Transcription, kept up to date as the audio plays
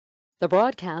The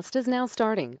broadcast is now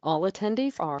starting. All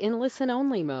attendees are in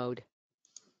listen-only mode.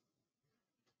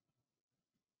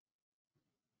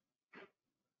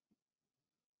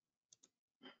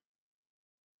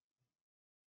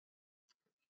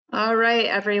 All right,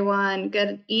 everyone.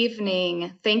 Good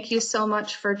evening. Thank you so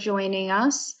much for joining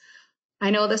us. I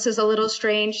know this is a little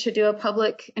strange to do a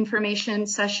public information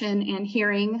session and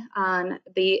hearing on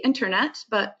the internet,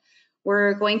 but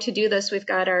we're going to do this. We've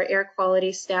got our air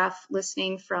quality staff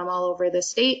listening from all over the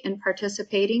state and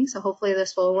participating, so hopefully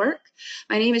this will work.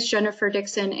 My name is Jennifer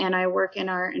Dixon, and I work in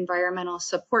our environmental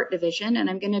support division, and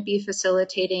I'm going to be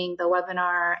facilitating the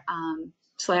webinar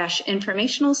 /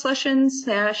 informational session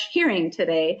 / hearing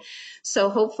today.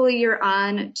 So hopefully you're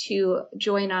on to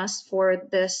join us for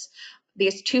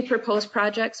these two proposed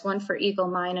projects, one for Eagle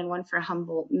Mine and one for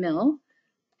Humboldt Mill.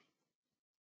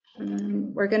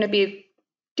 We're going to be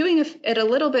doing it a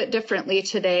little bit differently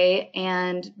today.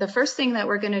 And the first thing that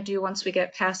we're going to do once we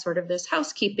get past sort of this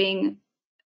housekeeping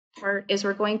part is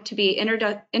we're going to be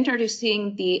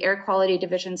introducing the Air Quality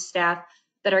Division staff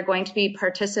that are going to be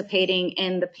participating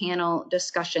in the panel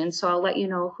discussion. So I'll let you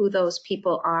know who those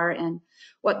people are and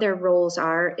what their roles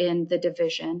are in the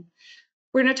division.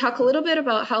 We're going to talk a little bit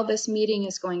about how this meeting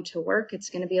is going to work. It's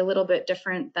going to be a little bit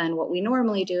different than what we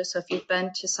normally do. So if you've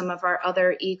been to some of our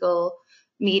other Eagle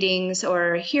meetings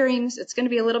or hearings, it's going to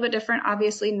be a little bit different,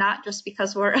 obviously, not just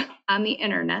because we're on the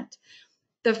internet.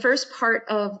 The first part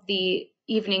of the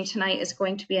evening tonight is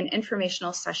going to be an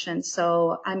informational session.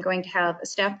 So I'm going to have a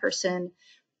staff person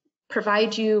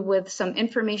provide you with some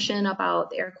information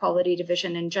about the Air Quality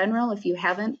Division in general if you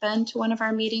haven't been to one of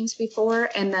our meetings before.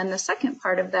 And then the second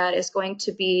part of that is going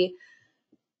to be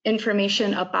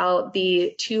information about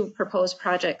the two proposed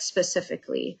projects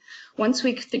specifically. Once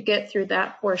we get through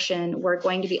that portion, we're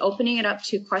going to be opening it up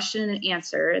to question and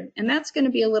answer. And that's going to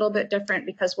be a little bit different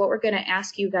because what we're going to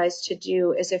ask you guys to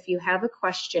do is if you have a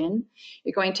question,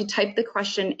 you're going to type the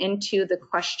question into the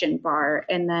question bar,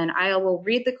 and then I will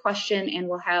read the question and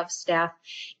we'll have staff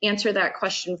answer that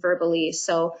question verbally.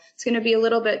 So it's going to be a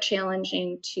little bit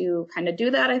challenging to kind of do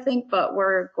that, I think, but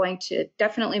we're going to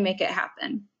definitely make it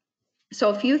happen. So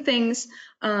a few things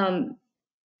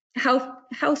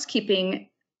housekeeping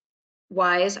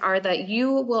wise are that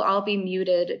you will all be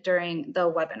muted during the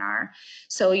webinar.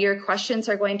 So your questions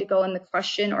are going to go in the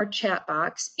question or chat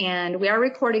box, and we are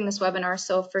recording this webinar.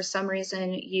 So if for some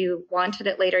reason you wanted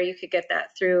it later, you could get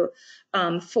that through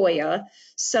FOIA.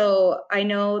 So I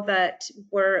know that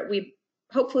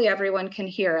hopefully everyone can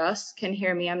hear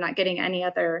me. I'm not getting any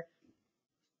other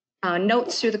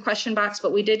notes through the question box,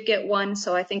 but we did get one,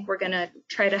 so I think we're going to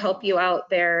try to help you out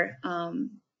there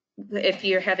if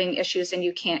you're having issues and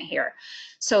you can't hear.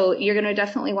 So you're going to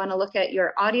definitely want to look at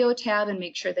your audio tab and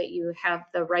make sure that you have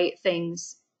the right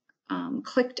things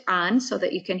clicked on so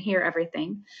that you can hear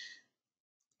everything.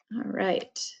 All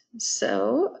right,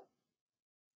 so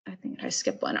I think I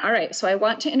skipped one. All right, so I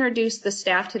want to introduce the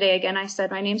staff today. Again, I said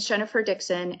my name's Jennifer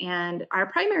Dixon, and our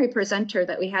primary presenter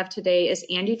that we have today is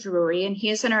Andy Drury, and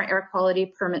he is in our air quality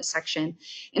permit section.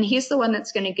 And he's the one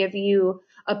that's going to give you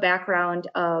a background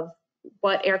of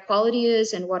what air quality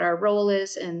is and what our role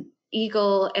is in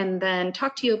Eagle, and then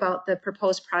talk to you about the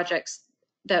proposed projects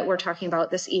that we're talking about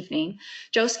this evening.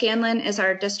 Joe Scanlon is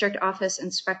our district office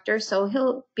inspector, so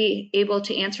he'll be able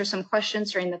to answer some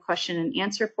questions during the question and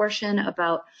answer portion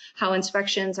about how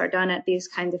inspections are done at these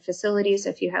kinds of facilities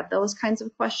if you have those kinds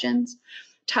of questions.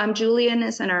 Tom Julian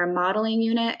is in our modeling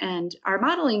unit, and our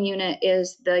modeling unit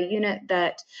is the unit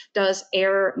that does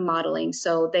air modeling.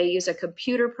 So they use a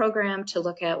computer program to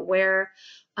look at where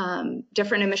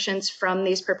different emissions from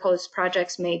these proposed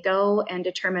projects may go and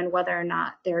determine whether or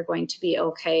not they're going to be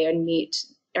okay and meet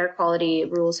air quality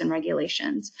rules and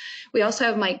regulations. We also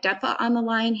have Mike Deppa on the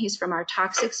line. He's from our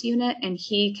toxics unit, and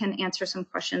he can answer some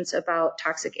questions about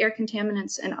toxic air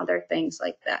contaminants and other things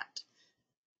like that.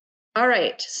 All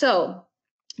right, so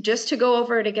just to go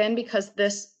over it again, because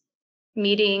this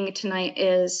meeting tonight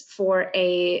is for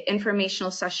an informational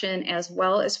session as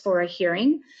well as for a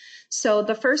hearing. So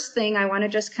the first thing I want to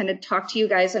just kind of talk to you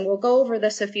guys, and we'll go over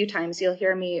this a few times. You'll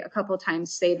hear me a couple of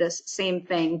times say this same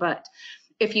thing, but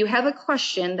if you have a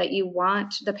question that you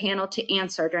want the panel to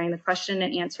answer during the question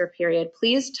and answer period,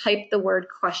 please type the word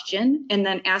question and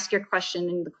then ask your question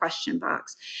in the question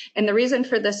box. And the reason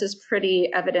for this is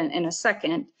pretty evident in a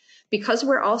second. Because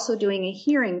we're also doing a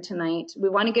hearing tonight, we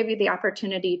want to give you the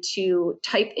opportunity to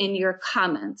type in your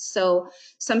comments. So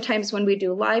sometimes when we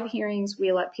do live hearings,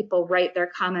 we let people write their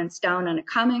comments down on a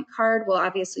comment card. Well,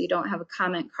 obviously you don't have a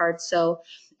comment card. So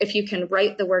if you can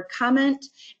write the word comment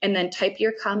and then type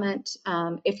your comment,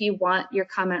 if you want your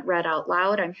comment read out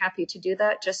loud, I'm happy to do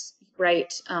that. Just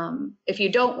write, if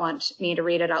you don't want me to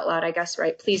read it out loud, I guess,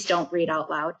 right, please don't read out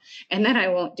loud, and then I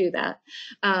won't do that.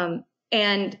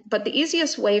 But the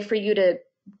easiest way for you to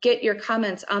get your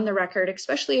comments on the record,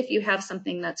 especially if you have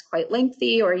something that's quite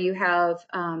lengthy or you have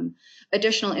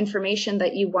additional information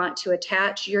that you want to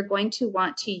attach, you're going to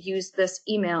want to use this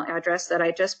email address that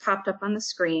I just popped up on the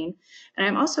screen. And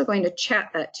I'm also going to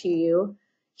chat that to you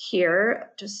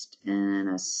here just in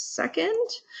a second.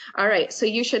 All right, so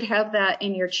you should have that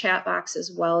in your chat box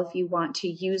as well. If you want to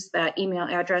use that email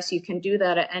address, you can do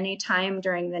that at any time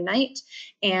during the night.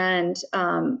 And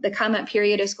the comment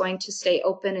period is going to stay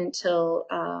open until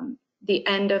the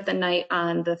end of the night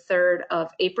on the 3rd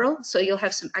of April. So you'll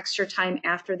have some extra time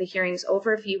after the hearing's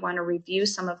over. If you want to review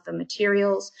some of the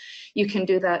materials, you can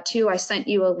do that too. I sent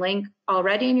you a link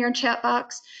already in your chat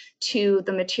box to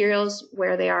the materials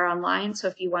where they are online. So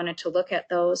if you wanted to look at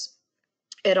those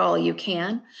at all, you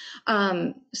can.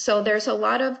 So there's a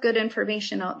lot of good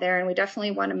information out there, and we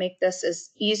definitely want to make this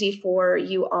as easy for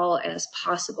you all as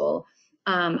possible.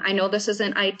 I know this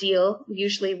isn't ideal.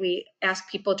 Usually we ask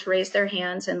people to raise their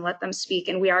hands and let them speak,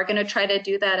 and we are going to try to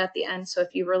do that at the end. So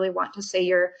if you really want to say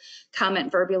your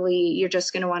comment verbally, you're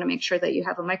just going to want to make sure that you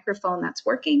have a microphone that's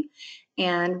working,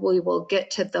 and we will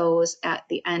get to those at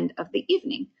the end of the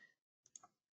evening.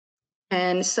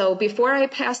 And so before I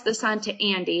pass this on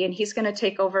to Andy, and he's going to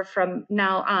take over from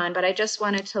now on, but I just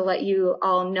wanted to let you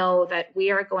all know that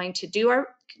we are going to do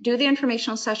the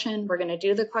informational session. We're going to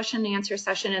do the question and answer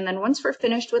session. And then once we're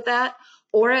finished with that,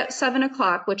 or at 7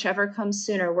 o'clock, whichever comes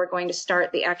sooner, we're going to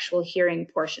start the actual hearing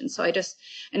portion. So I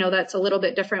know that's a little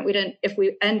bit different. If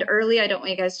we end early, I don't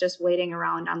want you guys just waiting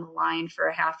around on the line for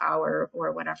a half hour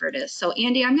or whatever it is. So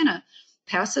Andy, I'm going to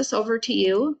pass this over to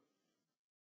you.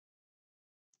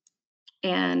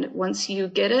 And once you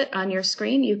get it on your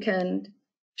screen, you can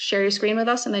share your screen with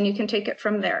us, and then you can take it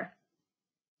from there.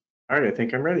 All right, I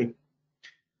think I'm ready.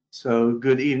 So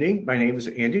good evening. My name is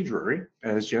Andy Drury.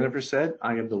 As Jennifer said,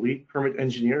 I am the lead permit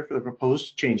engineer for the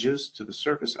proposed changes to the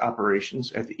surface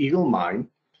operations at the Eagle Mine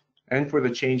and for the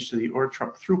change to the ore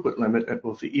truck throughput limit at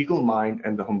both the Eagle Mine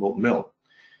and the Humboldt Mill.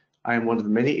 I am one of the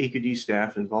many AQD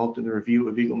staff involved in the review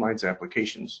of Eagle Mine's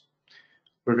applications.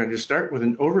 We're going to start with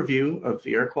an overview of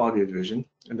the Air Quality Division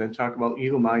and then talk about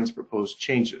Eagle Mine's proposed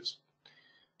changes.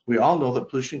 We all know that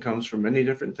pollution comes from many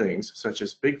different things, such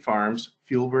as big farms,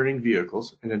 fuel-burning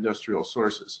vehicles, and industrial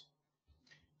sources.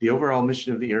 The overall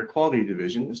mission of the Air Quality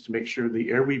Division is to make sure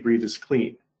the air we breathe is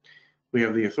clean. We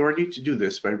have the authority to do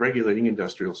this by regulating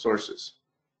industrial sources.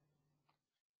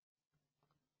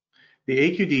 The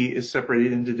AQD is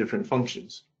separated into different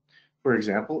functions. For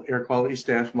example, air quality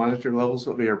staff monitor levels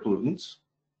of air pollutants,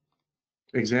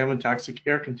 examine toxic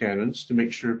air contaminants to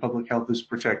make sure public health is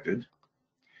protected,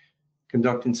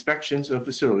 conduct inspections of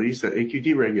facilities that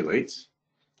AQD regulates,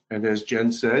 and as Jen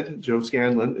said, Joe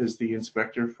Scanlon is the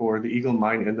inspector for the Eagle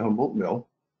Mine and the Humboldt Mill.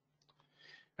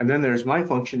 And then there's my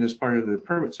function as part of the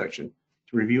permit section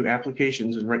to review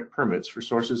applications and write permits for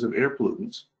sources of air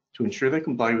pollutants to ensure they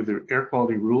comply with the air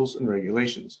quality rules and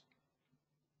regulations.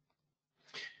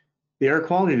 The Air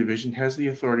Quality Division has the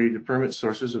authority to permit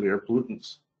sources of air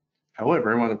pollutants.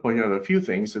 However, I want to point out a few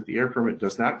things that the air permit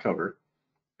does not cover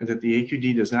and that the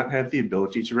AQD does not have the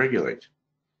ability to regulate.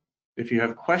 If you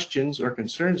have questions or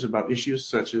concerns about issues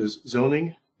such as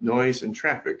zoning, noise, and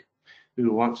traffic, you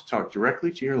will want to talk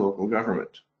directly to your local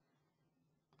government.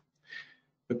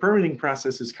 The permitting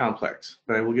process is complex,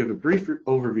 but I will give a brief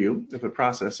overview of the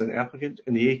process an applicant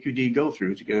and the AQD go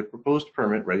through to get a proposed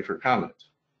permit ready for comment.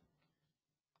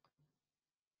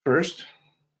 First,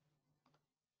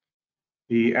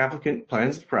 the applicant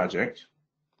plans the project,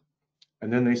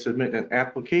 and then they submit an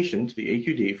application to the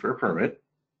AQD for a permit.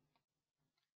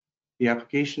 The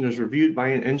application is reviewed by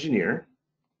an engineer.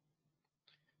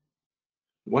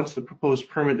 Once the proposed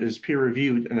permit is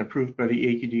peer-reviewed and approved by the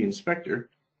AQD inspector,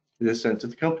 it is sent to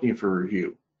the company for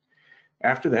review.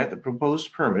 After that, the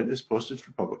proposed permit is posted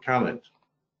for public comment.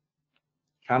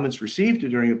 Comments received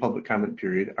during the public comment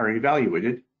period are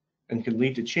evaluated and can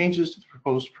lead to changes to the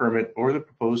proposed permit or the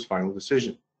proposed final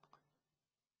decision.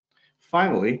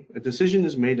 Finally, a decision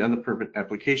is made on the permit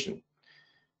application.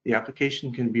 The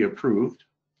application can be approved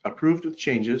with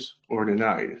changes, or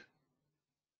denied.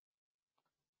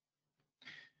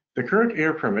 The current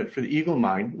air permit for the Eagle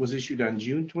Mine was issued on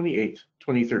June 28,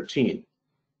 2013.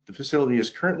 The facility is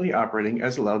currently operating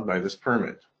as allowed by this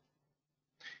permit.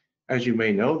 As you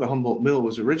may know, the Humboldt Mill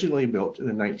was originally built in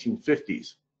the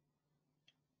 1950s.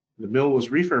 The mill was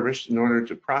refurbished in order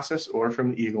to process ore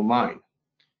from the Eagle Mine.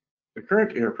 The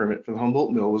current air permit for the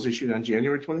Humboldt Mill was issued on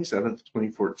January 27,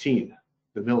 2014.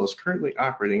 The mill is currently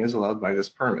operating as allowed by this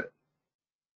permit.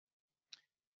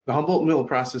 The Humboldt Mill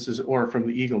processes ore from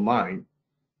the Eagle Mine,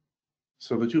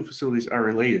 so the two facilities are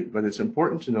related, but it's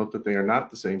important to note that they are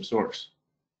not the same source.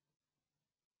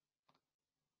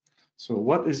 So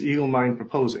what is Eagle Mine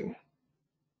proposing?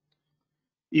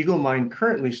 Eagle Mine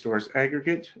currently stores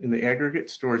aggregate in the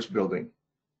aggregate storage building.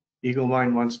 Eagle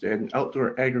Mine wants to add an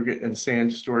outdoor aggregate and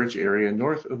sand storage area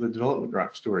north of the development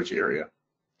rock storage area.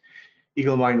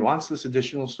 Eagle Mine wants this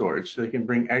additional storage so they can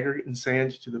bring aggregate and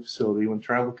sand to the facility when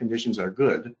travel conditions are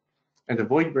good and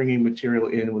avoid bringing material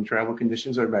in when travel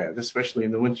conditions are bad, especially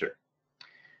in the winter.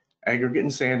 Aggregate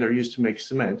and sand are used to make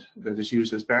cement that is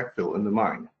used as backfill in the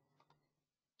mine.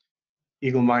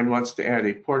 Eagle Mine wants to add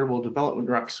a portable development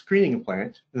rock screening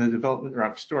plant in the development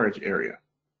rock storage area.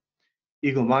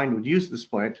 Eagle Mine would use this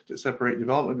plant to separate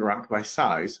development rock by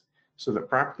size so that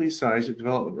properly sized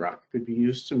development rock could be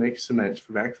used to make cement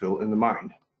for backfill in the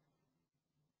mine.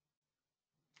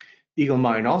 Eagle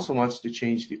Mine also wants to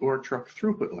change the ore truck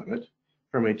throughput limit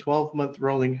from a 12-month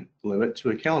rolling limit to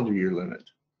a calendar year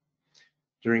limit.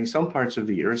 During some parts of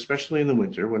the year, especially in the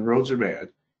winter when roads are bad,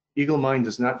 Eagle Mine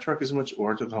does not truck as much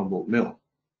ore to the Humboldt Mill.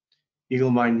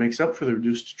 Eagle Mine makes up for the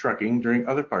reduced trucking during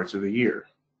other parts of the year.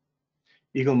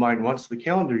 Eagle Mine wants the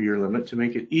calendar year limit to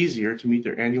make it easier to meet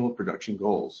their annual production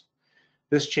goals.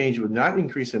 This change would not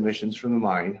increase emissions from the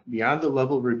mine beyond the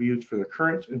level reviewed for the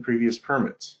current and previous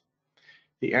permits.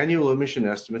 The annual emission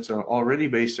estimates are already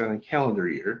based on a calendar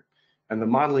year, and the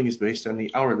modeling is based on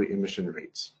the hourly emission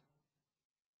rates.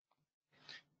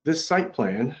 This site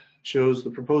plan shows the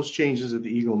proposed changes at the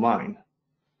Eagle Mine.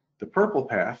 The purple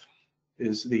path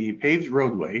is the paved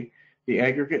roadway the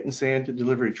aggregate and sand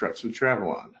delivery trucks would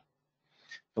travel on.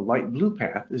 The light blue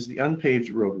path is the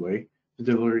unpaved roadway the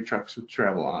delivery trucks would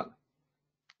travel on.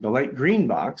 The light green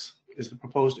box is the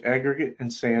proposed aggregate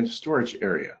and sand storage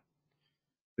area.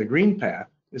 The green path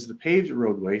is the paved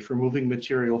roadway for moving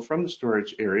material from the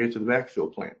storage area to the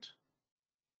backfill plant.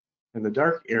 And the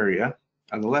dark area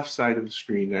on the left side of the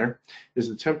screen there is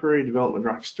the temporary development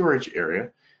rock storage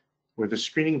area where the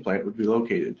screening plant would be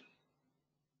located.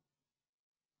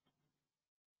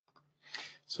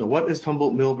 So what is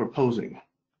Humboldt Mill proposing?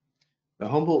 The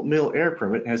Humboldt Mill air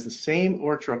permit has the same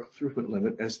ore truck throughput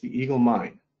limit as the Eagle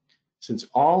Mine. Since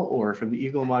all ore from the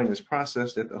Eagle Mine is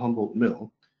processed at the Humboldt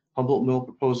Mill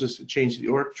proposes to change the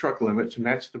ore truck limit to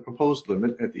match the proposed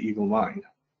limit at the Eagle Mine.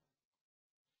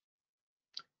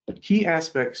 Key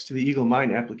aspects to the Eagle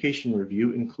Mine application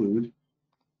review include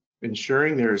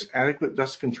ensuring there is adequate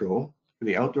dust control for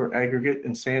the outdoor aggregate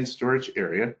and sand storage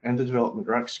area and the development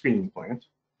rock screening plant,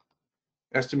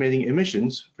 estimating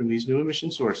emissions from these new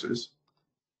emission sources,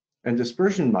 and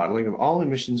dispersion modeling of all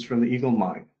emissions from the Eagle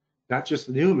Mine, not just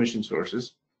the new emission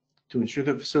sources, to ensure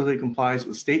the facility complies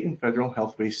with state and federal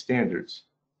health-based standards.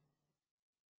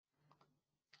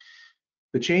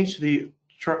 The change to the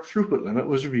truck throughput limit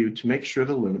was reviewed to make sure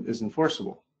the limit is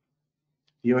enforceable.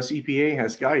 The US EPA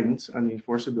has guidance on the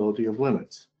enforceability of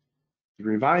limits. The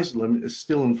revised limit is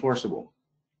still enforceable.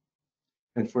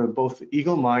 And for both the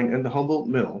Eagle Mine and the Humboldt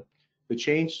Mill, the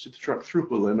change to the truck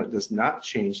throughput limit does not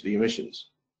change the emissions.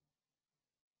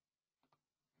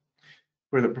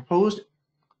 For the proposed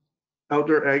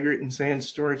outdoor aggregate and sand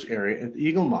storage area at the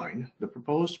Eagle Mine, the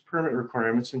proposed permit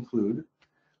requirements include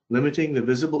limiting the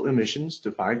visible emissions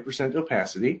to 5%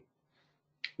 opacity.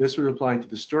 This would apply to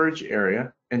the storage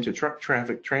area and to truck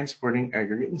traffic transporting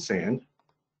aggregate and sand.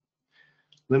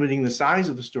 Limiting the size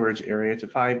of the storage area to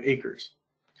 5 acres.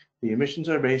 The emissions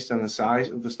are based on the size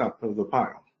of the stump of the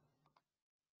pile.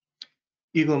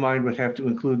 Eagle Mine would have to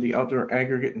include the outdoor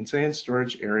aggregate and sand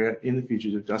storage area in the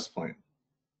fugitive dust plan.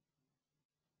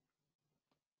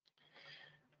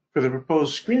 For the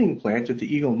proposed screening plant at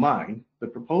the Eagle Mine, the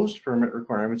proposed permit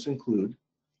requirements include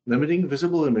limiting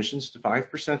visible emissions to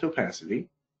 5% opacity,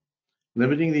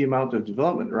 limiting the amount of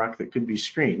development rock that could be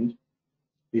screened.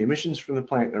 The emissions from the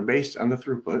plant are based on the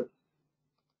throughput.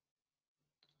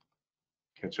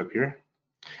 Catch up here.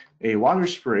 A water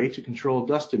spray to control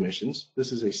dust emissions.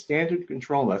 This is a standard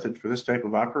control method for this type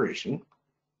of operation.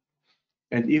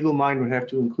 And Eagle Mine would have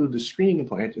to include the screening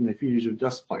plant in the fugitive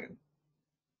dust plan.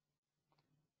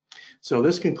 So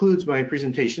this concludes my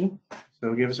presentation.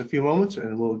 So give us a few moments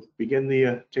and we'll begin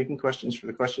the taking questions for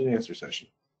the question and answer session.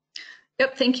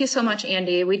 Yep, thank you so much,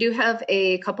 Andy. We do have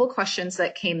a couple questions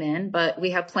that came in, but we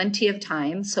have plenty of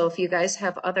time. So if you guys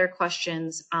have other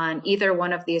questions on either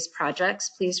one of these projects,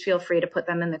 please feel free to put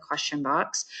them in the question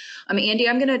box. Andy,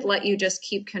 I'm going to let you just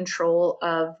keep control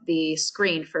of the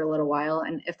screen for a little while,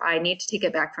 and if I need to take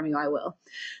it back from you, I will.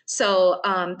 So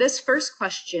this first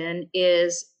question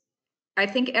is, I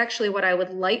think actually what I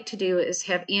would like to do is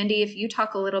have Andy, if you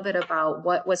talk a little bit about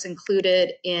what was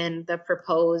included in the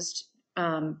proposed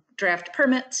draft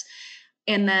permits.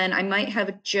 And then I might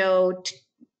have Joe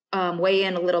weigh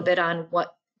in a little bit on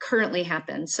what currently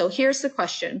happens. So here's the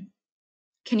question.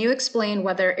 Can you explain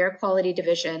whether Air Quality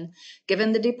Division,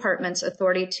 given the department's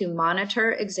authority to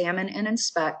monitor, examine, and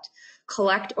inspect,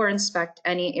 collect or inspect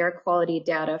any air quality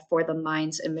data for the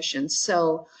mine's emissions?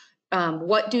 So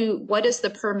what is the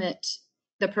permit,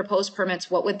 the proposed permits,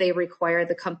 what would they require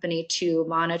the company to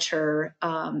monitor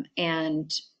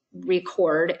and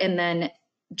record? And then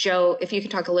Joe, if you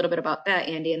can talk a little bit about that,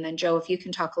 Andy, and then Joe, if you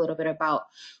can talk a little bit about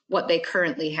what they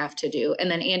currently have to do. And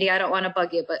then Andy, I don't want to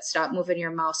bug you, but stop moving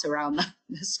your mouse around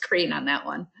the screen on that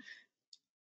one.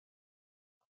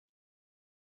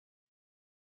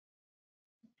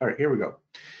 All right, here we go.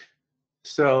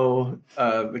 So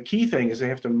the key thing is they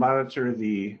have to monitor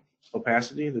the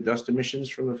opacity, the dust emissions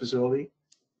from the facility.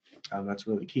 That's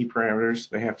one of the key parameters.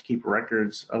 They have to keep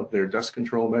records of their dust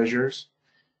control measures.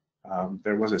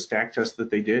 There was a stack test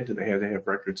that they did. They had to have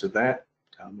records of that.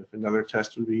 If another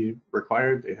test would be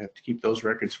required, they have to keep those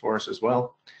records for us as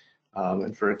well.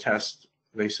 And for a test,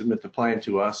 they submit the plan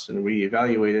to us and we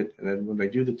evaluate it. And then when they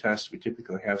do the test, we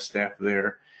typically have staff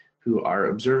there who are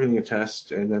observing the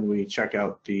test, and then we check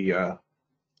out the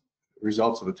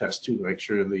results of the test too to make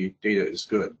sure the data is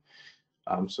good.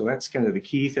 So that's kind of the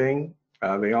key thing.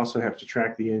 They also have to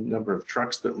track the number of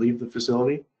trucks that leave the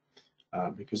facility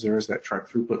because there is that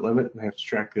truck throughput limit, and they have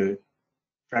to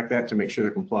track that to make sure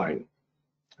they're compliant.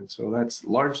 And so that's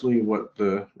largely what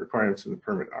the requirements of the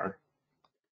permit are.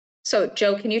 So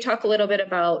Joe, can you talk a little bit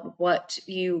about what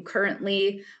you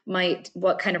currently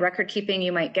what kind of record keeping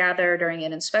you might gather during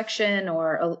an inspection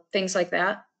or things like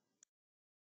that?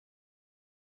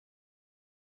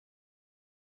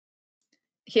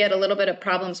 He had a little bit of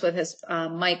problems with his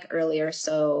mic earlier,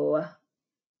 so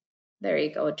there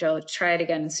you go, Joe. Try it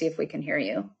again and see if we can hear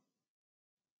you.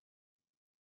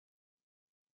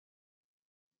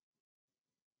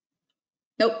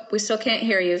 Nope, we still can't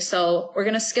hear you, so we're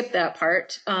going to skip that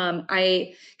part.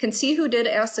 I can see who did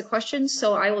ask the question,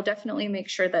 so I will definitely make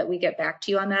sure that we get back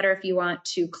to you on that, or if you want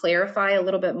to clarify a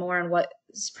little bit more on what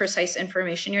precise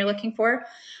information you're looking for,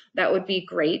 that would be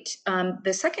great.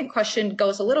 The second question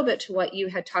goes a little bit to what you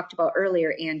had talked about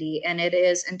earlier, Andy, and it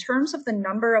is in terms of the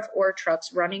number of ore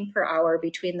trucks running per hour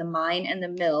between the mine and the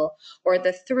mill, or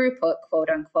the throughput, quote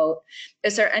unquote,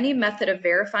 is there any method of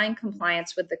verifying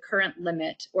compliance with the current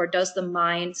limit, or does the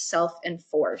mine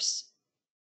self-enforce?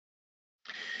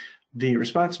 The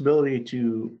responsibility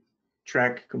to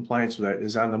track compliance with that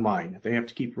is on the mine. They have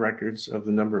to keep records of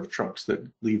the number of trucks that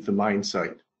leave the mine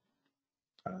site.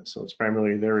 So it's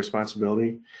primarily their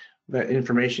responsibility. That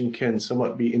information can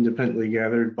somewhat be independently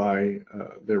gathered by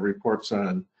their reports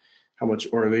on how much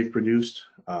ore they've produced.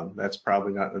 That's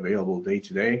probably not available day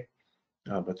to day,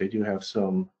 but they do have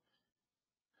some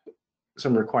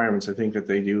requirements, I think, that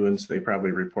they do, and so they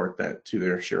probably report that to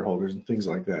their shareholders and things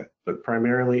like that. But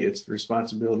primarily, it's the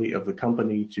responsibility of the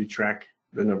company to track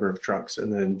the number of trucks,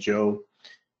 and then Joe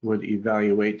would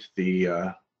evaluate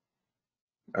the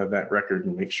that record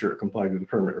and make sure it complied with the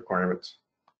permit requirements.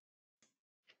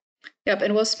 Yep,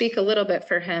 and we'll speak a little bit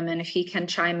for him, and if he can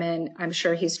chime in, I'm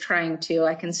sure he's trying to.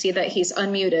 I can see that he's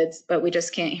unmuted, but we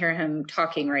just can't hear him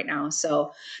talking right now.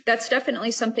 So that's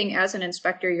definitely something as an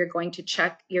inspector you're going to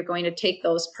check. You're going to take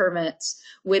those permits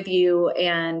with you,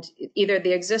 and either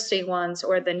the existing ones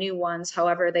or the new ones,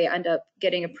 however they end up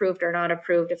getting approved or not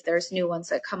approved, if there's new ones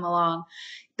that come along.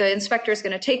 The inspector is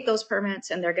going to take those permits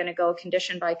and they're going to go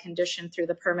condition by condition through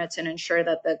the permits and ensure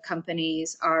that the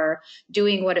companies are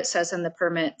doing what it says in the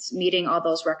permits, meeting all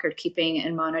those record keeping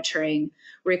and monitoring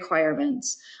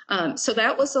requirements. So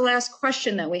that was the last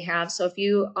question that we have. So if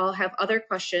you all have other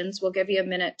questions, we'll give you a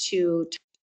minute to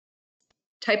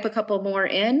type a couple more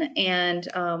in, and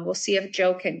we'll see if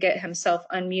Joe can get himself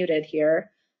unmuted here.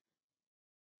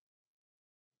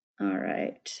 All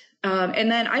right. And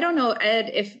then I don't know,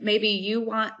 Ed, if maybe you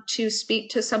want to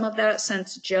speak to some of that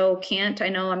since Joe can't. I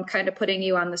know I'm kind of putting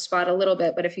you on the spot a little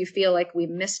bit, but if you feel like we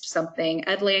missed something,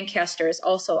 Ed Lancaster is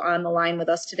also on the line with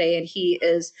us today, and he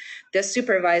is the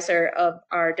supervisor of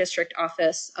our district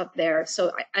office up there.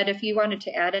 So Ed, if you wanted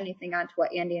to add anything on to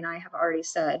what Andy and I have already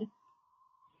said.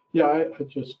 Yeah, I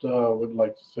just would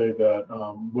like to say that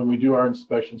when we do our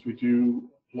inspections, we do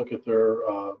look at their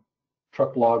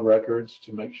truck log records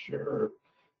to make sure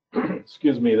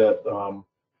excuse me, that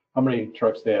how many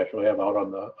trucks they actually have out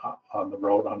on the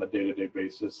road on a day-to-day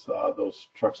basis. Those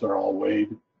trucks are all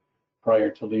weighed prior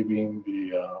to leaving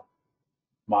the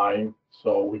mine,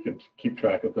 so we can keep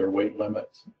track of their weight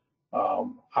limits.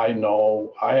 I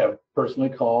know I have personally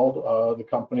called the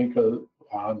company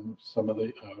on some of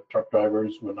the truck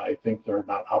drivers when I think they're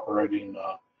not operating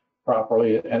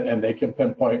properly, and they can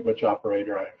pinpoint which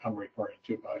operator I'm referring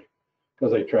to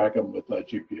because they track them with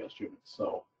GPS units.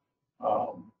 So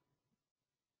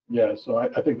yeah, so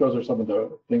I think those are some of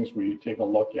the things we take a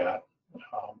look at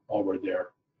while we're there.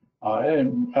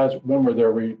 And when we're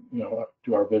there, we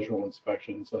do our visual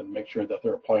inspections and make sure that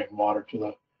they're applying water to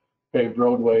the paved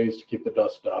roadways to keep the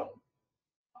dust down.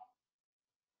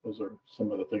 Those are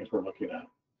some of the things we're looking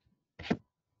at.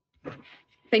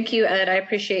 Thank you, Ed. I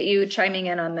appreciate you chiming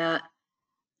in on that.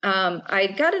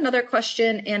 I got another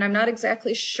question, and I'm not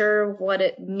exactly sure what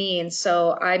it means,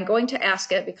 so I'm going to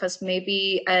ask it because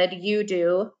maybe, Ed, you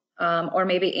do, or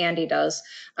maybe Andy does.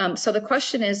 So the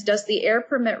question is, does the air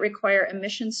permit require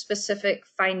emission-specific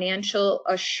financial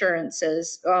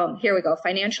assurances? Here we go,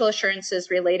 financial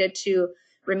assurances related to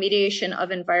remediation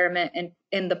of environment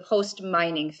in the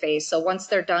post-mining phase. So once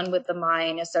they're done with the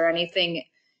mine, is there anything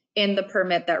in the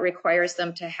permit that requires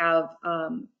them to have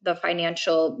the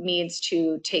financial means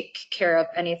to take care of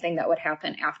anything that would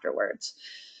happen afterwards?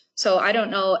 So I don't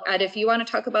know, Ed, if you want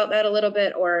to talk about that a little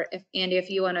bit, or if Andy,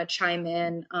 if you want to chime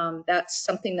in, that's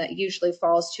something that usually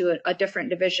falls to a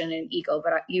different division in Eagle,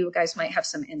 but you guys might have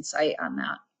some insight on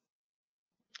that.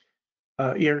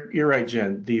 You're right,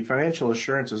 Jen. The financial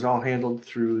assurance is all handled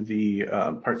through the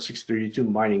Part 632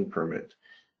 mining permit.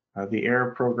 The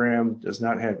AIR program does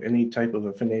not have any type of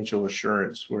a financial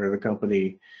assurance where the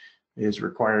company is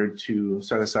required to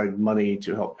set aside money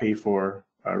to help pay for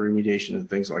remediation and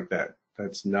things like that.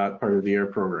 That's not part of the AIR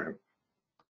program.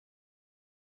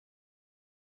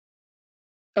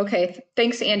 Okay,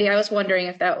 thanks, Andy. I was wondering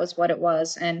if that was what it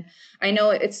was. And I know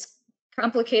it's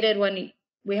complicated when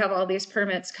we have all these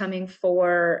permits coming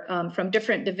from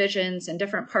different divisions and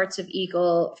different parts of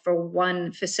Eagle for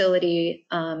one facility,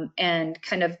 and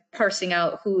kind of parsing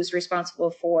out who's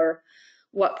responsible for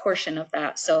what portion of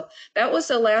that. So that was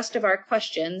the last of our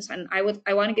questions. And I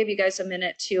want to give you guys a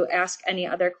minute to ask any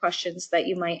other questions that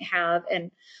you might have.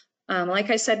 And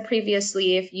like I said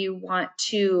previously, if you want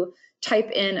to type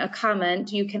in a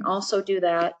comment, you can also do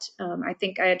that. I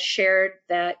think I had shared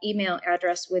that email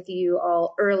address with you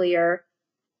all earlier,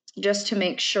 just to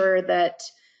make sure that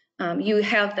you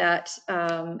have that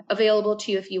available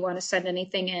to you if you want to send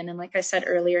anything in. And like I said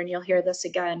earlier, and you'll hear this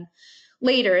again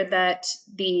later, that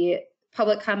the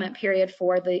public comment period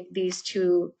for these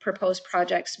two proposed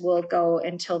projects will go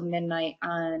until midnight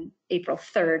on April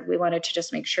 3rd. We wanted to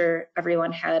just make sure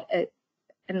everyone had a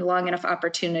long enough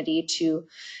opportunity to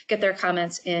get their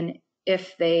comments in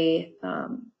if they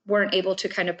weren't able to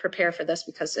kind of prepare for this,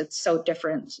 because it's so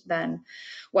different than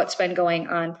what's been going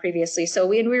on previously. So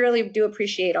we really do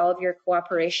appreciate all of your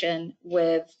cooperation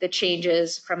with the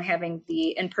changes from having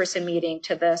the in-person meeting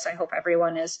to this. I hope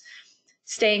everyone is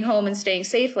staying home and staying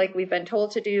safe like we've been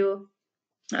told to do.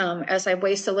 As I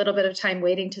waste a little bit of time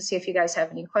waiting to see if you guys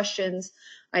have any questions.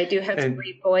 I do have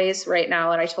 3 boys right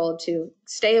now, and I told to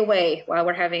stay away while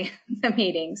we're having the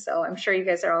meeting. So I'm sure you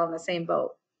guys are all in the same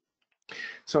boat.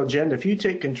 So Jen, if you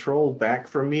take control back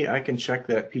from me, I can check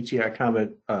that PTI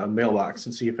comment mailbox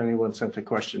and see if anyone sent a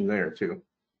question there too.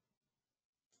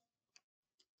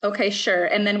 Okay, sure.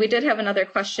 And then we did have another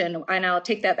question, and I'll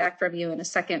take that back from you in a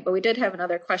second, but we did have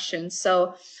another question.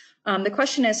 So the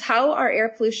question is, how are air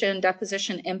pollution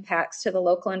deposition impacts to the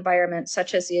local environment,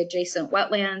 such as the adjacent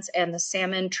wetlands and the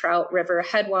salmon trout river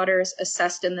headwaters,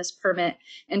 assessed in this permit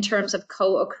in terms of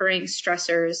co-occurring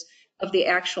stressors of the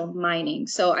actual mining?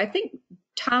 So I think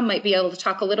Tom might be able to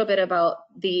talk a little bit about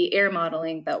the air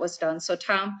modeling that was done. So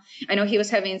Tom, I know he was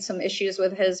having some issues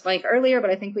with his mic earlier, but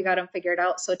I think we got him figured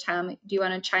out. So Tom, do you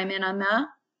want to chime in on that?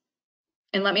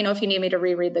 And let me know if you need me to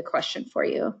reread the question for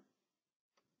you.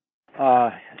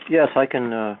 Yes, I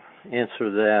can answer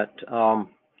that.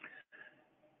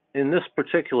 In this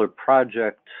particular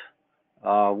project,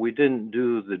 we didn't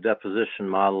do the deposition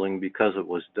modeling because it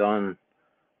was done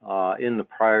in the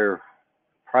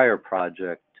prior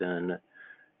project, and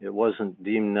it wasn't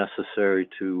deemed necessary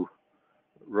to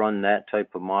run that type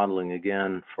of modeling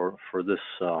again for this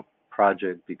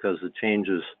project, because the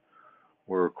changes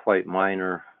were quite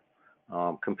minor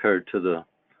compared to the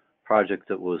project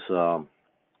that was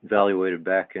evaluated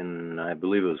back in, I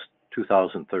believe it was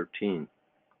 2013.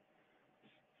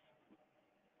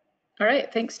 All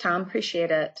right, thanks, Tom. Appreciate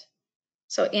it.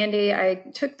 So Andy, I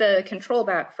took the control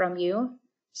back from you.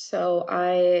 So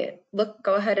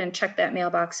go ahead and check that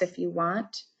mailbox if you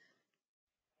want.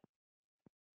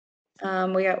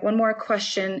 We got one more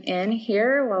question in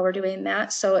here while we're doing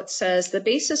that. So it says, the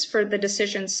basis for the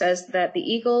decision says that the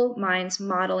Eagle Mines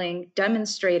modeling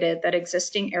demonstrated that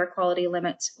existing air quality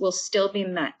limits will still be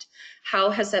met.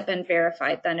 How has that been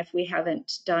verified then if we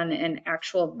haven't done an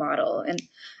actual model? And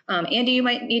Andy, you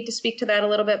might need to speak to that a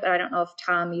little bit, but I don't know if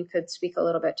Tom, you could speak a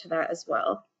little bit to that as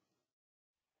well.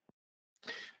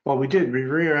 Well, we did. We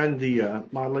reran the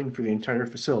modeling for the entire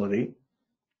facility,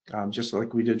 just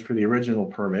like we did for the original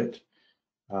permit.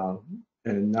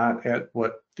 And not at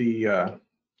what the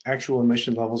actual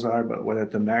emission levels are, but what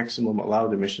at the maximum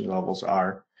allowed emission levels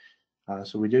are.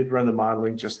 So we did run the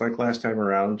modeling just like last time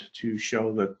around to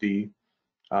show that the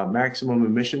maximum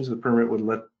emissions the permit would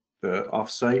let the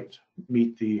off-site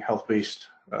meet the health-based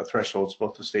thresholds,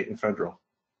 both the state and federal.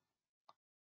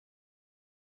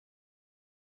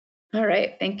 All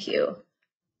right, thank you.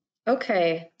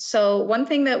 Okay, so one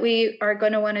thing that we are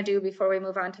going to want to do before we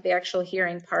move on to the actual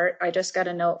hearing part, I just got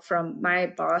a note from my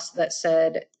boss that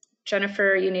said,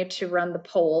 Jennifer, you need to run the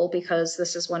poll because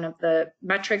this is one of the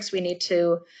metrics we need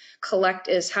to collect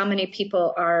is how many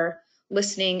people are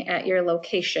listening at your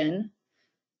location.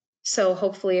 So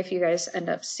hopefully if you guys end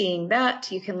up seeing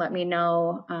that, you can let me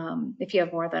know. If you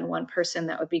have more than one person,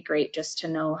 that would be great just to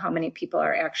know how many people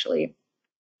are actually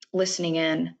listening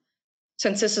in.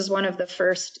 Since this is one of the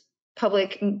first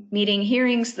public meeting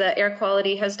hearings that air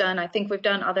quality has done, I think we've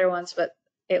done other ones, but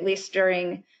at least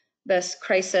during this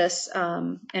crisis,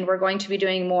 and we're going to be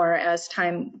doing more as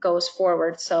time goes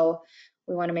forward. So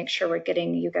we want to make sure we're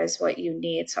getting you guys what you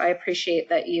need. So I appreciate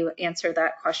that you answered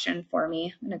that question for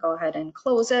me. I'm going to go ahead and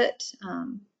close it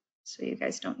so you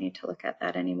guys don't need to look at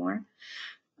that anymore.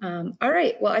 All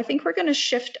right, well, I think we're going to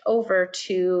shift over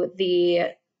to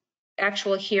the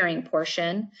actual hearing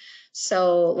portion.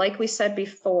 So like we said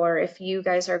before, if you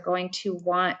guys are going to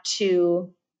want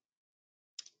to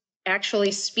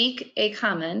actually speak a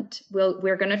comment,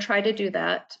 we're going to try to do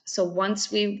that. So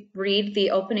once we read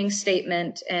the opening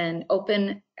statement and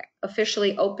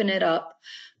officially open it up,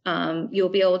 you'll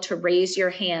be able to raise your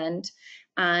hand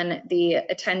on the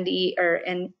attendee or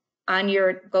on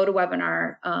your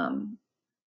GoToWebinar.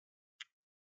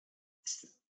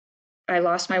 I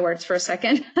lost my words for a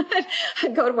second.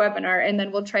 GoToWebinar, and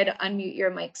then we'll try to unmute your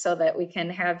mic so that we can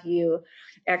have you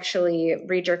actually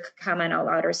read your comment out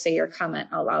loud or say your comment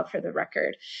out loud for the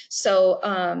record.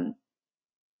 So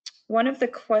one of the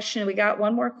questions, we got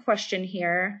one more question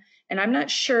here, and I'm not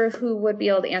sure who would be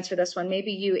able to answer this one,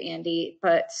 maybe you, Andy,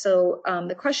 but so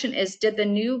the question is, did the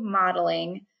new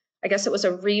modeling, I guess it was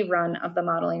a rerun of the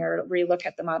modeling or relook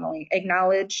at the modeling,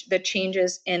 acknowledge the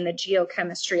changes in the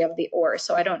geochemistry of the ore?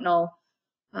 So I don't know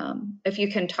if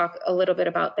you can talk a little bit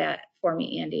about that for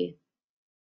me, Andy.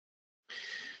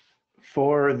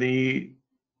 For the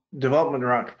development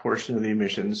rock portion of the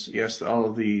emissions, yes, all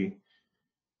of the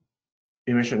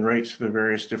emission rates for the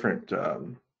various different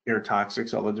air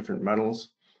toxics, all the different metals,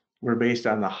 were based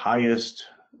on the highest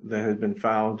that had been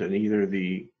found in either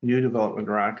the new development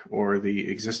rock or the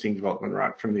existing development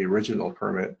rock from the original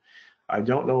permit. I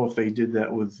don't know if they did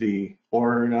that with the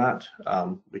ore or not.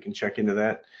 We can check into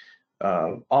that.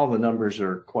 All the numbers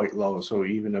are quite low, so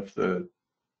even if the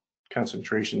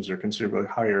concentrations are considerably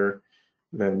higher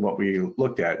than what we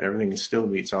looked at, everything still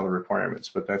meets all the requirements.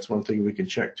 But that's one thing we can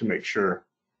check to make sure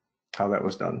how that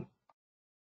was done.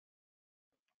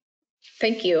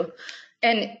 Thank you.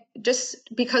 And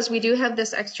just because we do have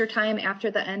this extra time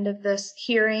after the end of this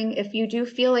hearing, if you do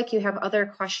feel like you have other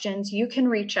questions, you can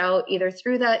reach out either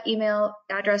through that email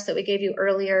address that we gave you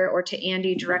earlier or to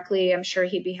Andy directly. I'm sure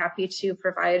he'd be happy to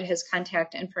provide his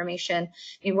contact information. I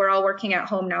mean, we're all working at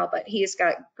home now, but he's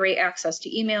got great access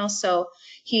to email, so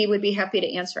he would be happy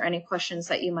to answer any questions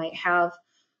that you might have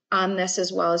on this,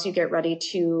 as well as you get ready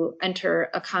to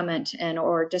enter a comment and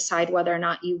or decide whether or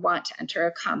not you want to enter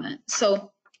a comment.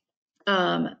 So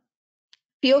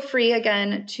feel free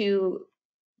again to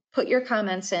put your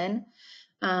comments in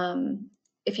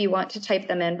if you want to type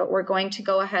them in, but we're going to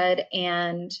go ahead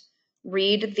and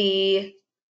read the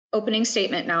opening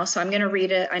statement now. So I'm going to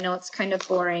read it. I know it's kind of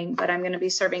boring, but I'm going to be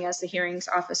serving as the hearings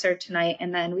officer tonight.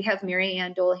 And then we have Mary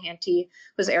Ann Dolahanty,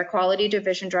 who's Air Quality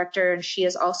Division Director, and she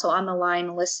is also on the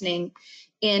line listening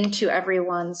into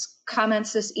everyone's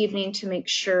comments this evening to make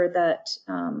sure that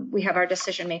we have our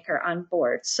decision maker on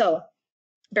board. So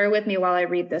bear with me while I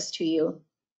read this to you.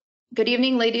 Good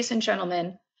evening, ladies and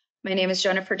gentlemen. My name is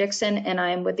Jennifer Dixon, and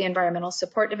I am with the Environmental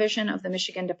Support Division of the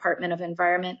Michigan Department of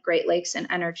Environment, Great Lakes, and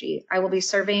Energy. I will be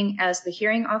serving as the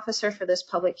hearing officer for this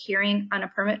public hearing on a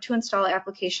permit to install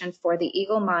application for the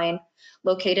Eagle Mine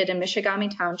located in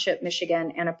Michigamme Township,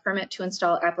 Michigan, and a permit to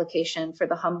install application for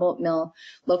the Humboldt Mill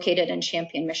located in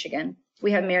Champion, Michigan.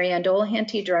 We have Mary Ann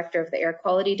Dolahanty, Director of the Air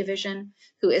Quality Division,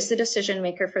 who is the decision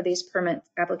maker for these permit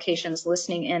applications,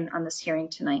 listening in on this hearing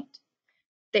tonight.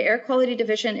 The Air Quality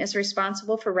Division is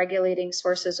responsible for regulating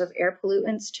sources of air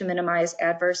pollutants to minimize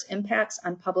adverse impacts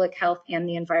on public health and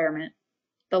the environment.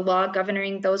 The law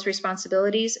governing those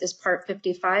responsibilities is Part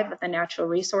 55 of the Natural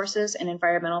Resources and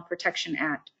Environmental Protection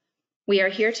Act. We are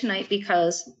here tonight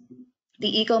because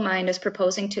the Eagle Mine is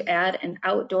proposing to add an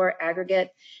outdoor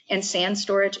aggregate and sand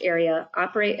storage area,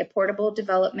 operate a portable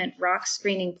development rock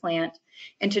screening plant,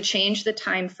 and to change the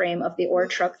time frame of the ore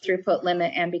truck throughput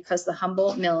limit, and because the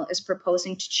Humboldt Mill is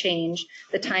proposing to change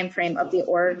the time frame of the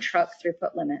ore truck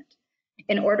throughput limit.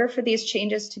 In order for these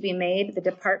changes to be made, the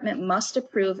department must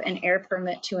approve an air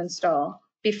permit to install.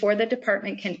 Before the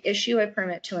department can issue a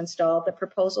permit to install, the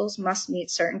proposals must meet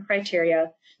certain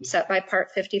criteria set by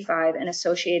Part 55 and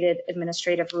associated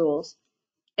administrative rules.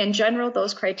 In general,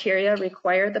 those criteria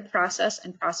require the process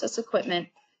and process equipment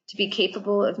to be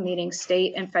capable of meeting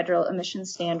state and federal emission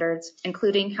standards,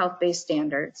 including health-based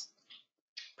standards.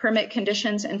 Permit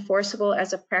conditions enforceable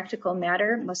as a practical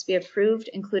matter must be approved,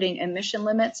 including emission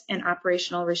limits and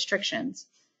operational restrictions.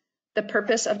 The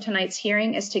purpose of tonight's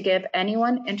hearing is to give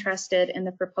anyone interested in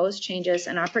the proposed changes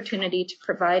an opportunity to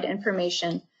provide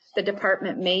information the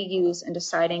department may use in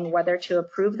deciding whether to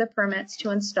approve the permits to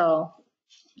install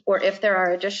or if there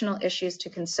are additional issues to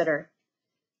consider.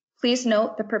 Please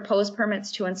note the proposed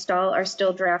permits to install are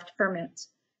still draft permits.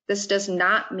 This does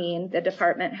not mean the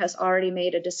department has already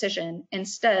made a decision.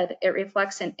 Instead, it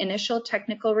reflects an initial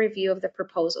technical review of the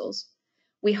proposals.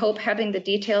 We hope having the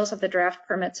details of the draft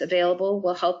permits available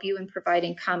will help you in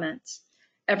providing comments.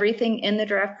 Everything in the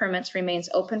draft permits remains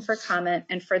open for comment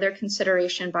and further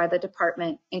consideration by the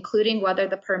department, including whether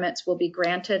the permits will be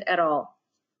granted at all.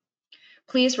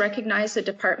 Please recognize the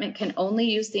department can only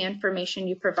use the information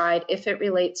you provide if it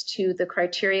relates to the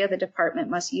criteria the department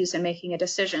must use in making a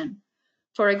decision.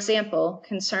 For example,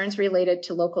 concerns related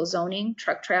to local zoning,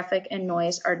 truck traffic, and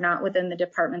noise are not within the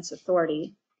department's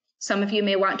authority. Some of you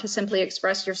may want to simply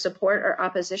express your support or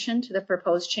opposition to the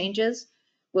proposed changes.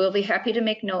 We'll be happy to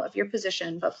make note of your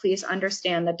position, but please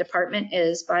understand the department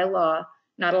is, by law,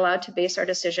 not allowed to base our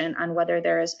decision on whether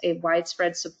there is a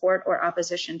widespread support or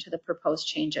opposition to the proposed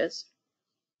changes.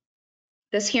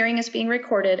 This hearing is being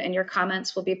recorded, and your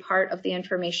comments will be part of the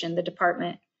information the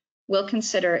department will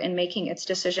consider in making its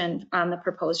decision on the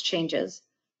proposed changes.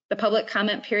 The public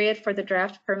comment period for the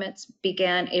draft permits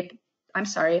began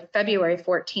February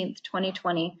 14th,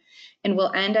 2020, and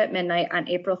will end at midnight on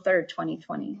April 3rd,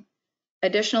 2020.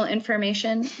 Additional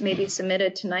information may be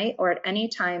submitted tonight or at any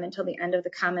time until the end of the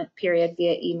comment period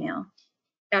via email.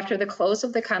 After the close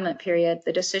of the comment period,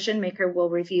 the decision maker will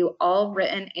review all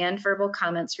written and verbal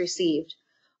comments received.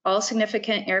 All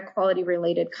significant air quality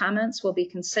related comments will be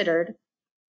considered,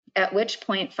 at which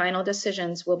point final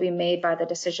decisions will be made by the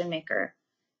decision maker.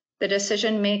 The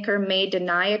decision maker may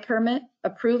deny a permit,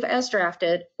 approve as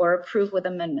drafted, or approve with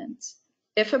amendments.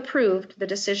 If approved, the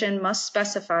decision must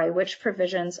specify which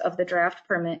provisions of the draft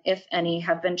permit, if any,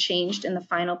 have been changed in the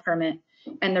final permit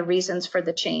and the reasons for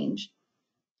the change.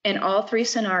 In all three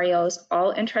scenarios,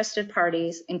 all interested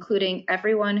parties, including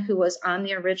everyone who was on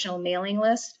the original mailing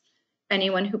list,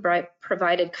 anyone who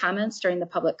provided comments during the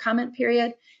public comment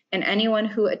period, and anyone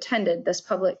who attended this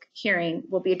public hearing,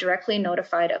 will be directly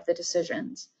notified of the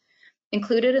decisions.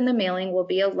 Included in the mailing will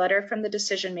be a letter from the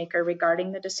decision maker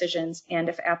regarding the decisions and,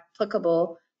 if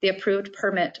applicable, the approved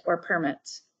permit or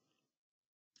permits.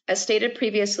 As stated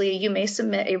previously, you may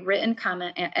submit a written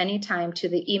comment at any time to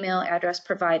the email address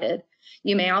provided.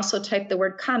 You may also type the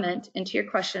word comment into your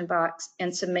question box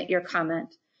and submit your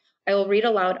comment. I will read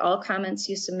aloud all comments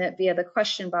you submit via the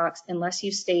question box unless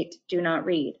you state "do not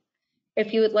read."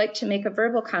 If you would like to make a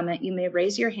verbal comment, you may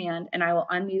raise your hand and I will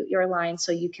unmute your line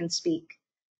so you can speak.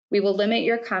 We will limit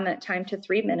your comment time to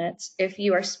 3 minutes. If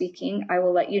you are speaking, I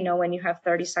will let you know when you have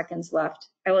 30 seconds left.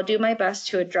 I will do my best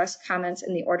to address comments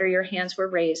in the order your hands were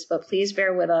raised, but please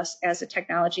bear with us as the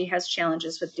technology has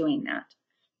challenges with doing that.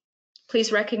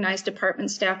 Please recognize department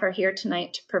staff are here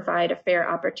tonight to provide a fair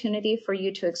opportunity for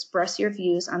you to express your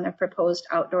views on the proposed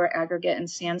outdoor aggregate and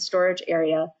sand storage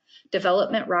area,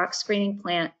 development rock screening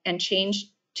plant, and change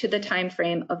to the time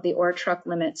frame of the ore truck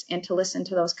limits, and to listen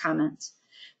to those comments.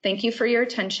 Thank you for your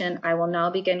attention. I will now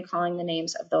begin calling the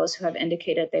names of those who have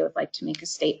indicated they would like to make a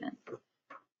statement.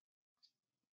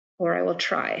 Or I will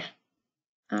try.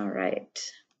 All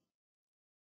right.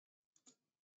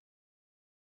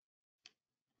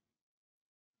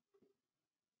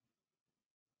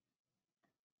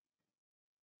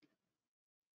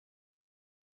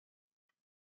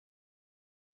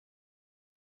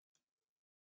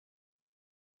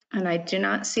 And I do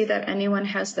not see that anyone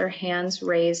has their hands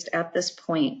raised at this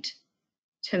point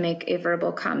to make a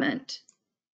verbal comment.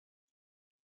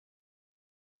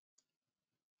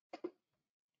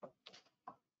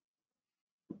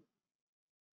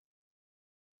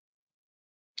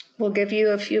 We'll give you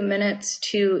a few minutes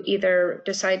to either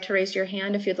decide to raise your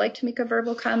hand if you'd like to make a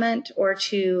verbal comment or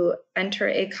to enter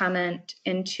a comment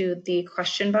into the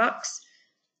question box.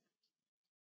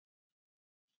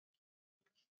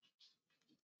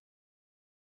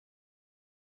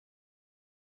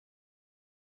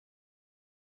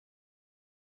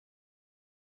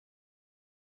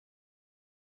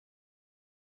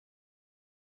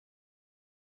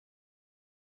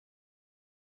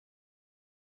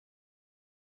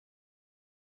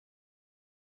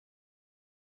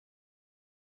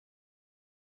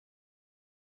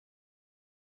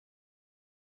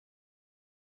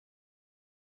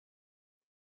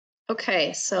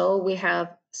 Okay, so we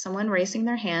have someone raising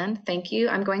their hand. Thank you.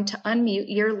 I'm going to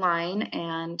unmute your line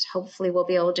and hopefully we'll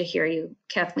be able to hear you,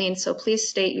 Kathleen. So please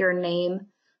state your name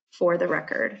for the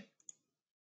record.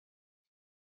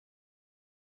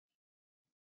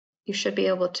 You should be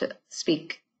able to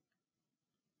speak.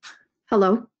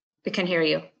 Hello. We can hear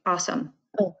you. Awesome.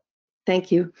 Oh,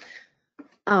 thank you.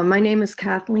 My name is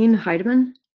Kathleen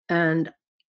Heidemann, and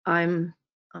I'm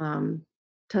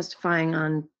testifying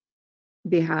on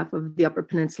behalf of the Upper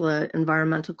Peninsula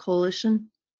Environmental Coalition.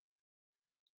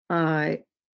 I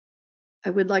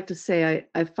would like to say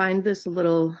I find this a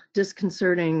little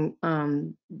disconcerting,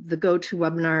 the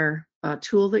GoToWebinar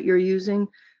tool that you're using.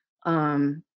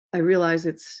 I realize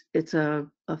it's a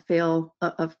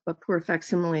poor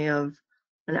facsimile of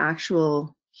an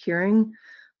actual hearing,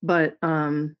 but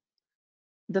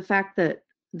the fact that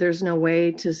there's no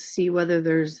way to see whether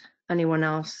there's anyone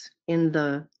else in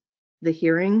the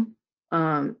hearing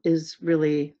is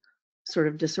really sort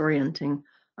of disorienting.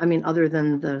 I mean, other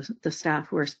than the staff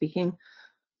who are speaking.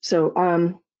 So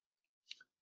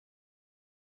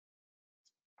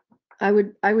I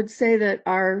would say that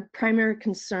our primary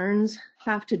concerns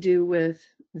have to do with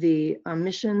the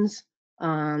emissions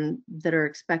that are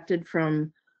expected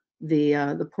from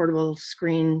the portable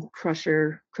screen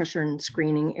crusher and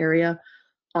screening area.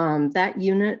 That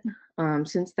unit,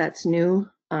 since that's new,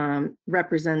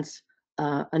 represents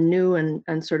a new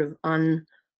and sort of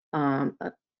a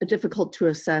difficult to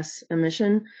assess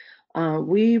emission.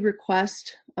 We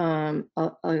request a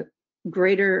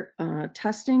greater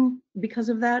testing because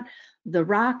of that. The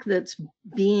rock that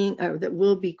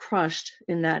will be crushed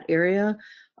in that area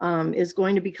is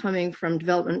going to be coming from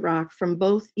development rock from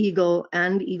both Eagle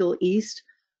and Eagle East.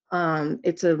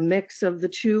 It's a mix of the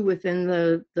two within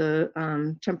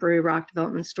the temporary rock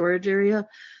development storage area.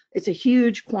 It's a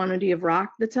huge quantity of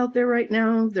rock that's out there right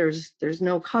now. There's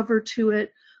no cover to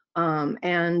it,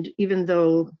 and even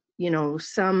though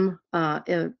some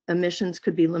emissions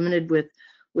could be limited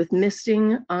with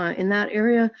misting in that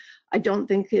area, I don't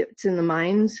think it's in the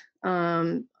mine's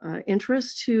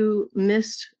interest to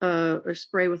mist or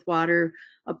spray with water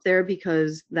up there,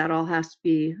 because that all has to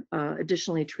be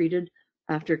additionally treated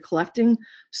after collecting.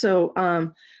 So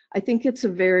I think it's a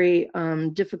very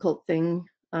difficult thing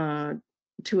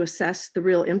to assess the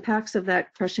real impacts of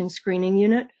that crushing screening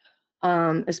unit,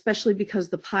 especially because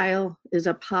the pile is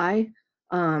up high.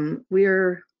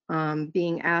 We're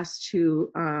being asked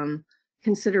to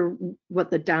consider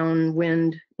what the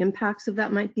downwind impacts of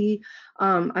that might be.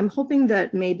 I'm hoping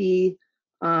that maybe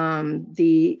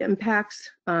the impacts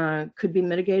could be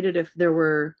mitigated if there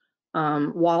were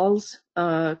walls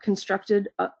constructed,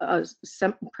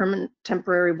 permanent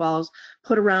temporary walls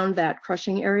put around that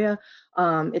crushing area.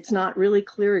 It's not really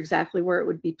clear exactly where it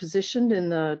would be positioned in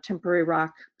the temporary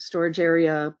rock storage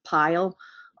area pile,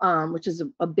 which is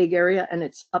a big area, and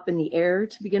it's up in the air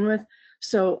to begin with.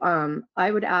 So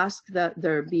I would ask that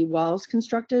there be walls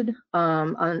constructed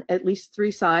on at least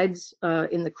 3 sides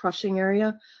in the crushing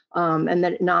area, and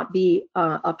that it not be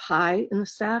up high in the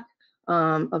stack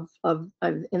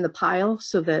in the pile,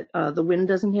 so that the wind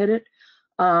doesn't hit it.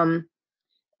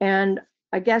 And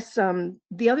I guess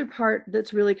the other part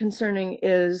that's really concerning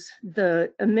is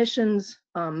the emissions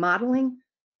modeling.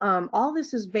 All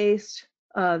this is based,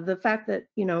 the fact that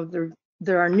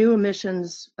there are new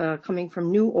emissions coming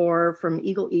from new ore from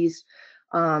Eagle East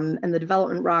and the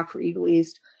development rock for Eagle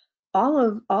East. All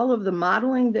of the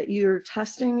modeling that you're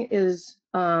testing is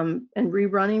and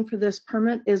rerunning for this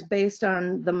permit is based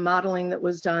on the modeling that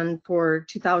was done for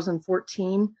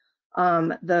 2014.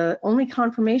 The only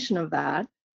confirmation of that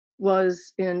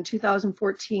was in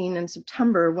 2014 in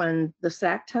September, when the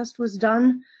SAC test was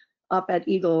done up at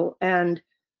Eagle, and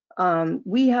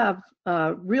We have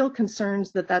real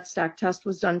concerns that that stack test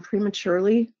was done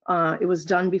prematurely. It was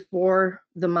done before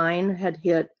the mine had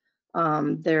hit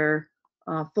their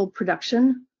full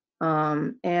production.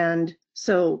 And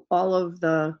so all of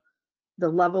the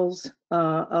levels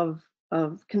of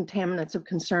contaminants of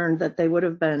concern that they would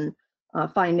have been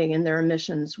finding in their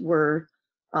emissions were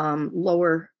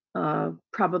lower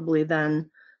probably than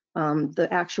the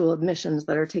actual emissions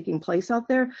that are taking place out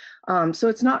there. So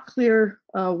it's not clear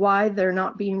why they're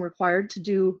not being required to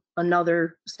do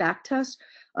another stack test,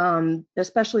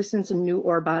 especially since a new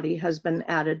ore body has been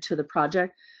added to the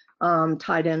project,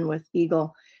 tied in with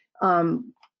Eagle.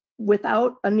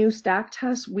 Without a new stack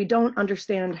test, we don't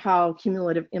understand how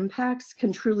cumulative impacts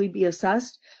can truly be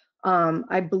assessed.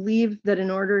 I believe that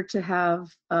in order to have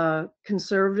a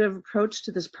conservative approach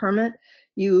to this permit,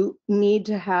 you need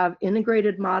to have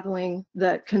integrated modeling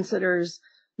that considers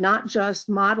not just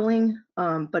modeling,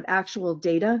 but actual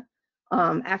data,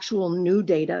 actual new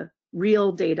data,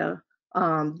 real data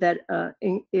that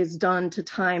is done to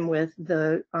time with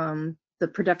the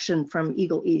production from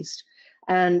Eagle East.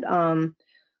 And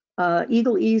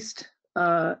Eagle East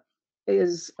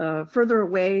is further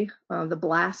away. The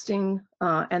blasting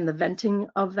and the venting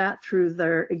of that through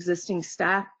their existing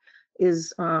stack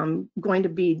is going to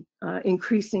be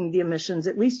increasing the emissions,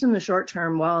 at least in the short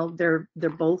term, while they're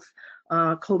both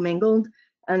commingled.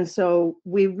 And so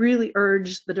we really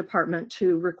urge the department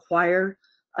to require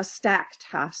a stack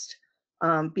test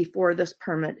before this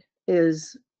permit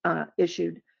is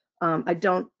issued. I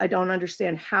don't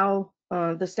understand how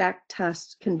the stack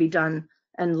test can be done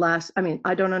unless,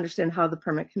 I don't understand how the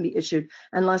permit can be issued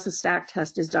unless a stack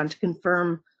test is done to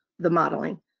confirm the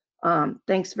modeling.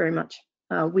 Thanks very much.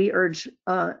 We urge,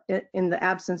 in the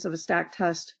absence of a stack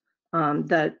test,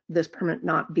 that this permit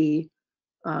not be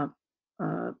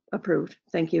approved.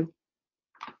 Thank you.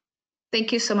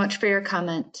 Thank you so much for your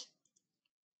comment.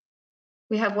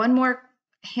 We have one more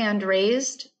hand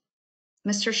raised.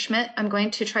 Mr. Schmidt, I'm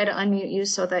going to try to unmute you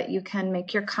so that you can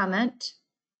make your comment.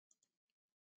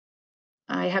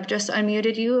 I have just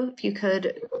unmuted you. If you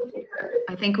could,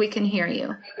 I think we can hear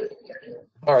you.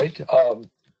 All right.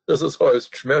 This is Horace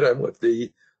Schmidt. I'm with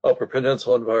the Upper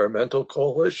Peninsula Environmental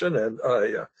Coalition, and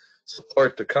I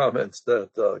support the comments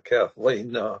that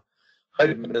Kathleen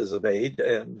Heidemann has made,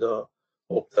 and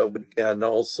hope that we can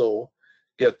also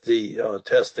get the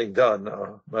testing done.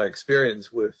 My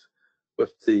experience with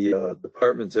the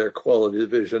department's air quality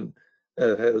division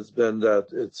has been that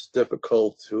it's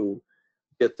difficult to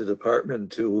get the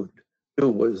department to do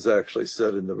what is actually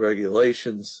said in the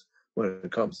regulations when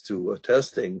it comes to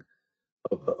testing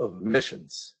of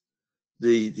emissions.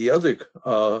 The other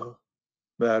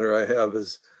matter I have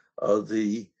is a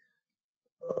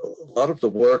lot of the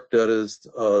work that is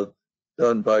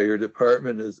done by your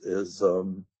department is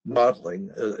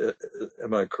modeling.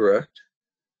 Am I correct?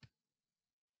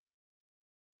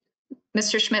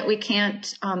 Mr. Schmidt, we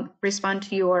can't respond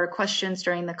to your questions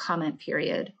during the comment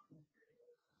period.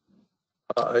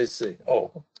 I see.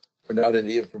 Oh, we're not in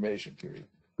the information period.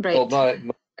 Right. Well,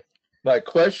 my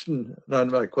question, not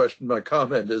my question, my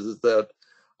comment is that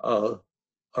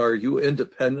are you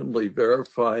independently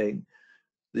verifying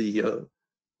the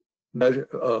measure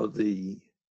of the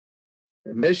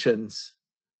emissions,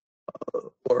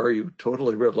 or are you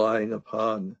totally relying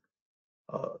upon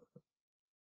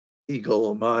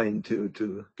Eagle Mine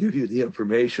to give you the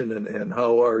information, and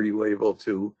how are you able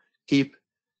to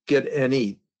get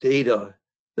any data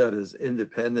that is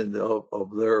independent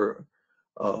of their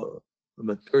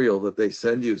material that they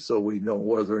send you, so we know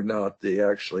whether or not they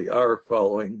actually are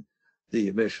following the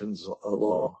emissions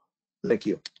law? Thank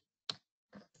you.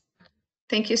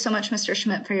 Thank you so much, Mr.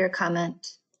 Schmidt, for your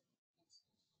comment.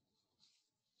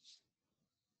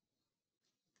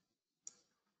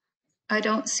 I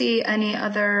don't see any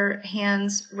other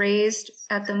hands raised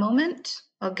at the moment.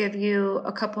 I'll give you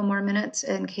a couple more minutes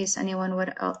in case anyone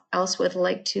else would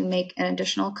like to make an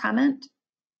additional comment.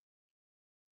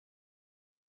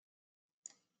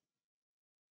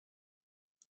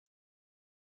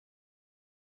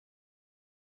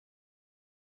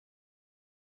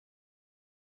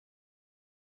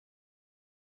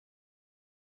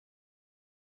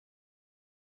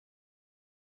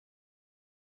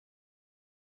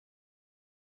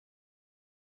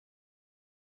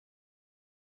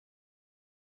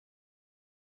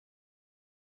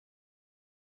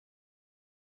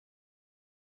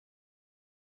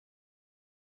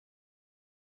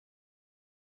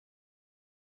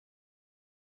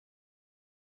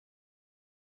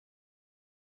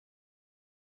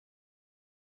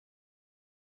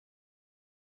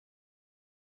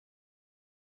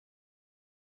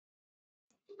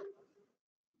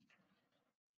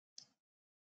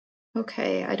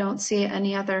 Okay, I don't see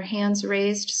any other hands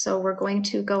raised, so we're going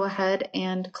to go ahead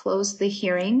and close the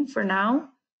hearing for now.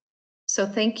 So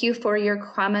thank you for your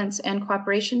comments and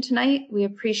cooperation tonight. We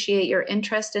appreciate your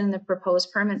interest in the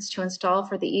proposed permits to install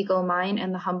for the Eagle Mine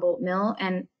and the Humboldt Mill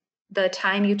and the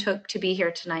time you took to be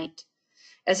here tonight.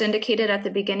 As indicated at the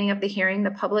beginning of the hearing,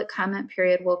 the public comment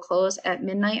period will close at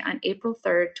midnight on April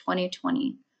 3rd,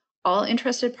 2020. All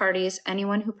interested parties,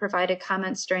 anyone who provided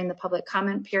comments during the public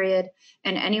comment period,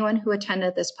 and anyone who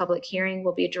attended this public hearing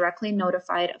will be directly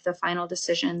notified of the final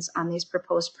decisions on these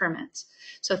proposed permits.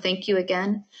 So thank you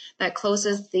again. That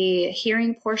closes the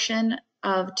hearing portion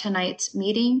of tonight's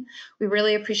meeting. We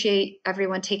really appreciate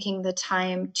everyone taking the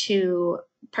time to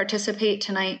participate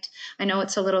tonight. I know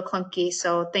it's a little clunky,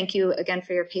 so thank you again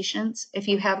for your patience. If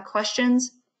you have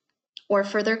questions or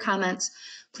further comments,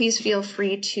 please feel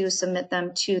free to submit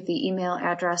them to the email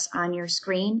address on your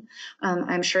screen.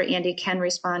 I'm sure Andy can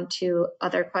respond to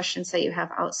other questions that you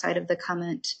have outside of the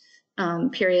comment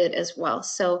period as well.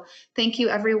 So thank you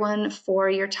everyone for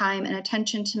your time and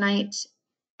attention tonight.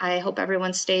 I hope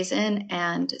everyone stays in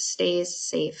and stays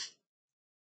safe.